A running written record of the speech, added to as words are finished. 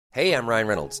Hey, I'm Ryan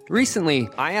Reynolds. Recently,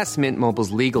 I asked Mint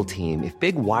Mobile's legal team if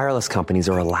big wireless companies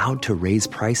are allowed to raise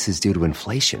prices due to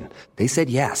inflation. They said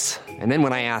yes. And then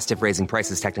when I asked if raising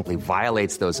prices technically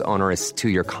violates those onerous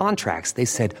two-year contracts, they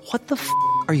said, "What the f***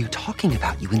 are you talking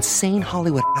about, you insane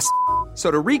Hollywood ass?" So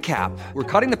to recap, we're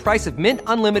cutting the price of Mint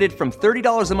Unlimited from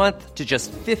 $30 a month to just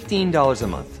 $15 a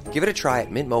month. Give it a try at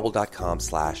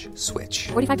mintmobile.com/switch.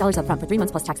 $45 up front for 3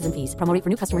 months plus taxes and fees. Promo rate for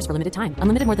new customers for limited time.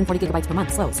 Unlimited more than 40 gigabytes per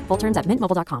month. Slows full terms at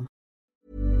mintmobile.com.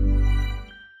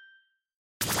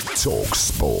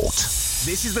 talkSPORT.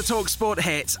 This is the talkSPORT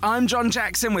hit. I'm John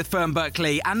Jackson with Fern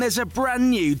Buckley, and there's a brand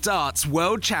new darts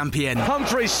world champion.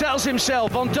 Humphries settles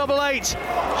himself on 8-8,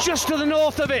 just to the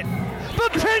north of it.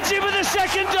 But pins it with the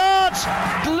second dart!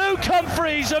 Luke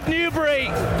Humphries of Newbury.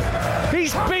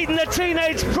 He's beaten the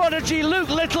teenage prodigy Luke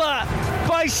Littler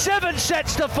by 7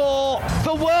 sets to 4.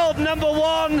 The world number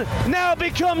one now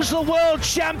becomes the world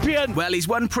champion. Well, he's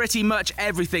won pretty much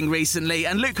everything recently,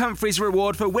 and Luke Humphries'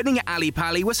 reward for winning at Ali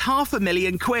Pali was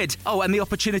 £500,000. Oh, and the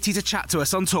opportunity to chat to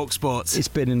us on talkSPORT. It's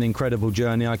been an incredible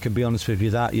journey, I can be honest with you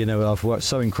that. You know, I've worked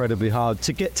so incredibly hard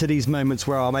to get to these moments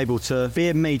where I'm able to be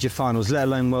in major finals, let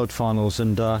alone world finals,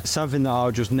 and something that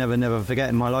I'll just never forget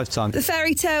in my lifetime. The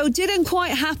fairy tale didn't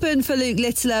quite happen for Luke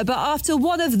Littler, but after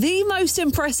one of the most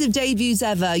impressive debuts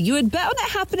ever, you would bet on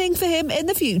it happening for him in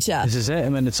the future. This is it,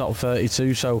 I'm in the top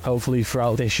 32, so hopefully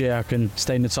throughout this year I can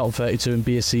stay in the top 32 and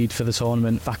be a seed for the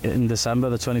tournament back in December,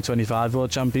 the 2025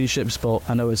 World Championships, but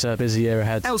I know it's a busy year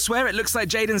ahead. Elsewhere, it looks like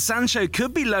Jadon Sancho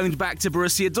could be loaned back to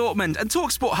Borussia Dortmund, and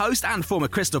talkSPORT host and former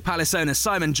Crystal Palace owner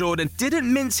Simon Jordan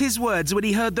didn't mince his words when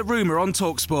he heard the rumour on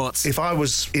talkSPORT. If I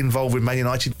was involved with Man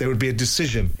United, there would be a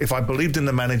decision. If I believed in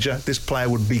the manager, this player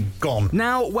would be gone.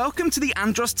 Now, welcome to the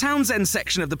Andros Townsend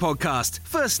section of the podcast.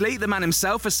 Firstly, the man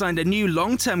himself has signed a new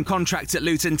long-term contract at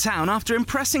Luton Town after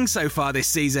impressing so far this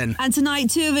season. And tonight,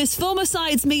 two of his former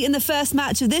sides meet in the first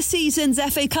match of this season's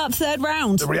FA Cup third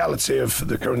round. The reality of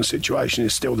the current situation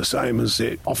is still the same as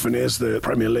it often is. The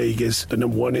Premier League is the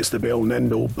number one, it's the be-all and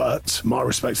end-all, but my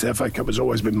respect to the FA Cup has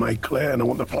always been made clear, and I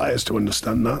want the players to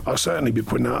understand that. I'll certainly be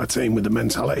putting out a team with the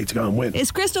mentality to go and win.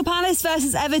 It's Crystal Palace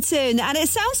versus Everton, and it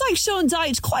sounds like Sean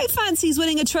Dyche quite fancies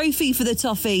winning a trophy for the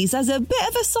Toffees as a bit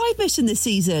of a side mission this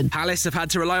season. Palace have had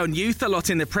to rely on youth a lot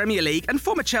in the Premier League, and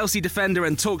former Chelsea defender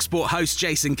and talkSPORT host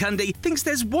Jason Cundy thinks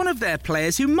there's one of their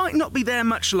players who might not be there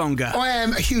much longer. I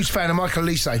am a huge fan of Michael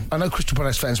Olise. I know Crystal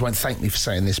Palace fans won't thank me for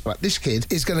saying this, but this kid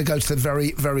is going to go to the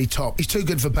very, very top. He's too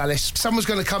good for Palace. Someone's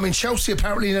going to come in. Chelsea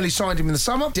apparently nearly signed him in the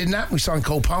summer. Didn't happen. We signed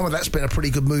Cole Palmer. That's been a pretty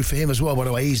good move for him as well, by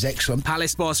the way. He's excellent.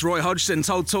 Palace boss Roy Hodgson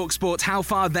told talkSPORT how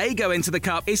far they go into the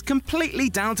Cup is completely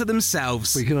down to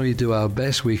themselves. We can only do our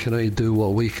best. We can only do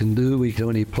what we can do. We can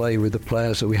only play with the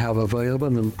players that we have available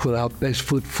and put our best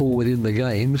foot forward in the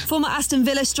games. Former Aston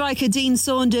Villa striker Dean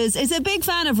Saunders is a big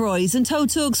fan of Roy's and told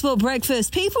talkSPORT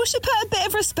Breakfast people should put a bit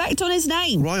of respect on his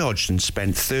name. Roy Hodgson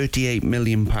spent £38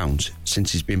 million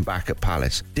since he's been back at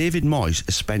Palace. David Moyes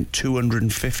has spent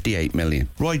 £258 million.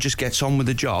 Roy just gets on with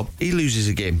the job. He loses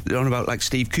a game. They're on about like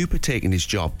Steve Cooper taking his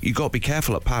job. You got to be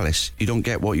careful at Palace. You don't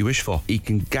get what you wish for. He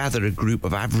can gather a group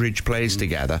of average players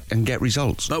together and get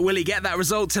results. But will he get that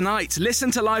result tonight?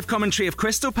 Listen to live commentary of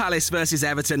Crystal Palace versus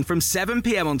Everton from 7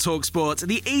 p.m. on talkSPORT.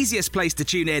 The easiest place to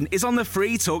tune in is on the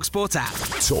free talkSPORT app.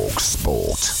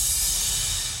 talkSPORT.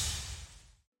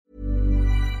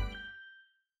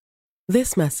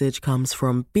 This message comes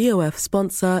from BOF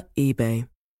sponsor eBay.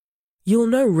 You'll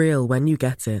know real when you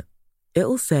get it.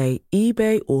 It'll say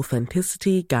eBay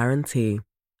Authenticity Guarantee.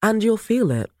 And you'll feel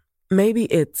it. Maybe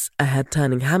it's a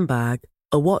head-turning handbag,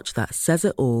 a watch that says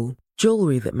it all,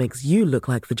 jewelry that makes you look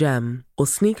like the gem, or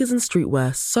sneakers and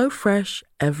streetwear so fresh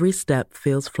every step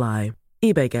feels fly.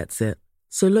 eBay gets it.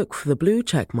 So look for the blue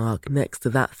check mark next to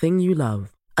that thing you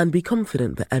love. And be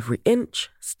confident that every inch,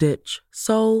 stitch,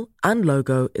 sole, and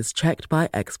logo is checked by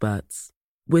experts.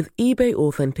 With eBay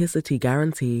Authenticity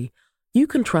Guarantee, you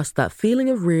can trust that feeling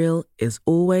of real is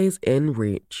always in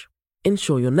reach.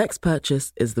 Ensure your next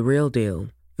purchase is the real deal.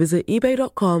 Visit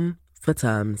ebay.com for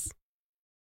terms.